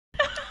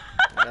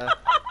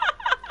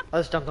I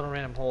just jumped on a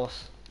random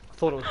horse. I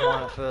thought it was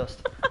mine at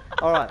first.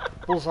 Alright,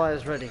 bullseye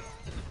is ready.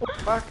 Oh,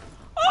 fuck.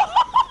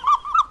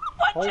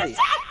 What Holy just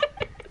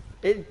happened?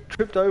 It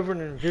tripped over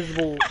an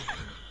invisible...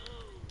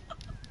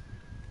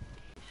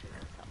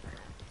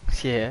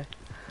 Yeah.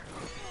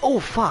 Oh,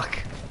 fuck.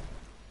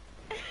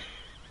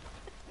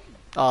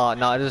 Oh,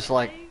 no, I just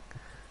like...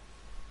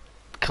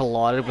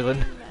 collided with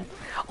it.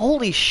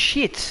 Holy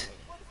shit!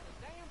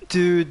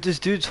 Dude, this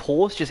dude's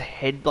horse just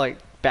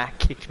back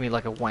kicked me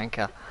like a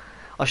wanker.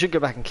 I should go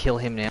back and kill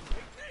him now.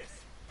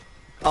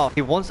 Oh,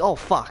 he wants. Oh,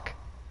 fuck.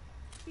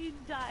 You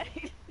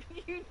died.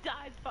 You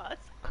died, Fuzz.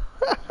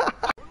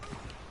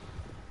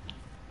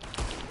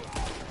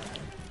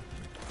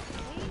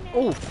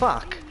 Oh,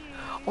 fuck.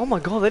 Oh my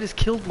god, they just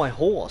killed my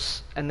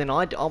horse. And then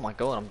oh my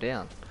god, I'm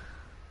down.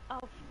 Oh,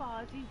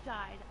 Fuzz, you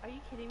died. Are you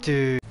kidding me?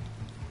 Dude.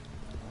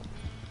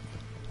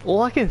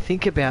 All I can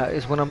think about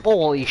is when I'm.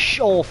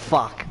 Oh,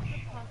 fuck.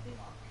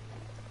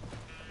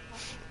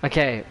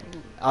 Okay,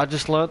 I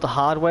just learnt the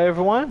hard way,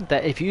 everyone,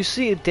 that if you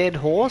see a dead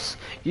horse,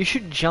 you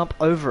should jump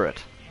over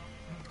it.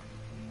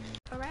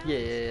 Around?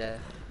 Yeah.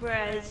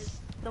 Whereas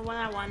the one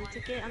I wanted to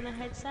get on the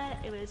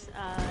headset, it was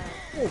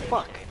Oh,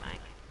 fuck.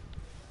 mic.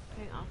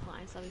 Going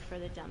offline, so I'll be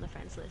further down the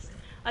friends list.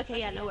 Okay,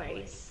 yeah, no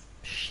worries.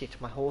 Shit,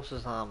 my horse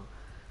is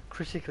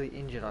critically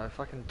injured. I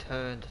fucking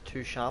turned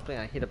too sharply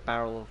and I hit a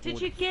barrel of wood.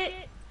 Did you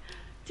get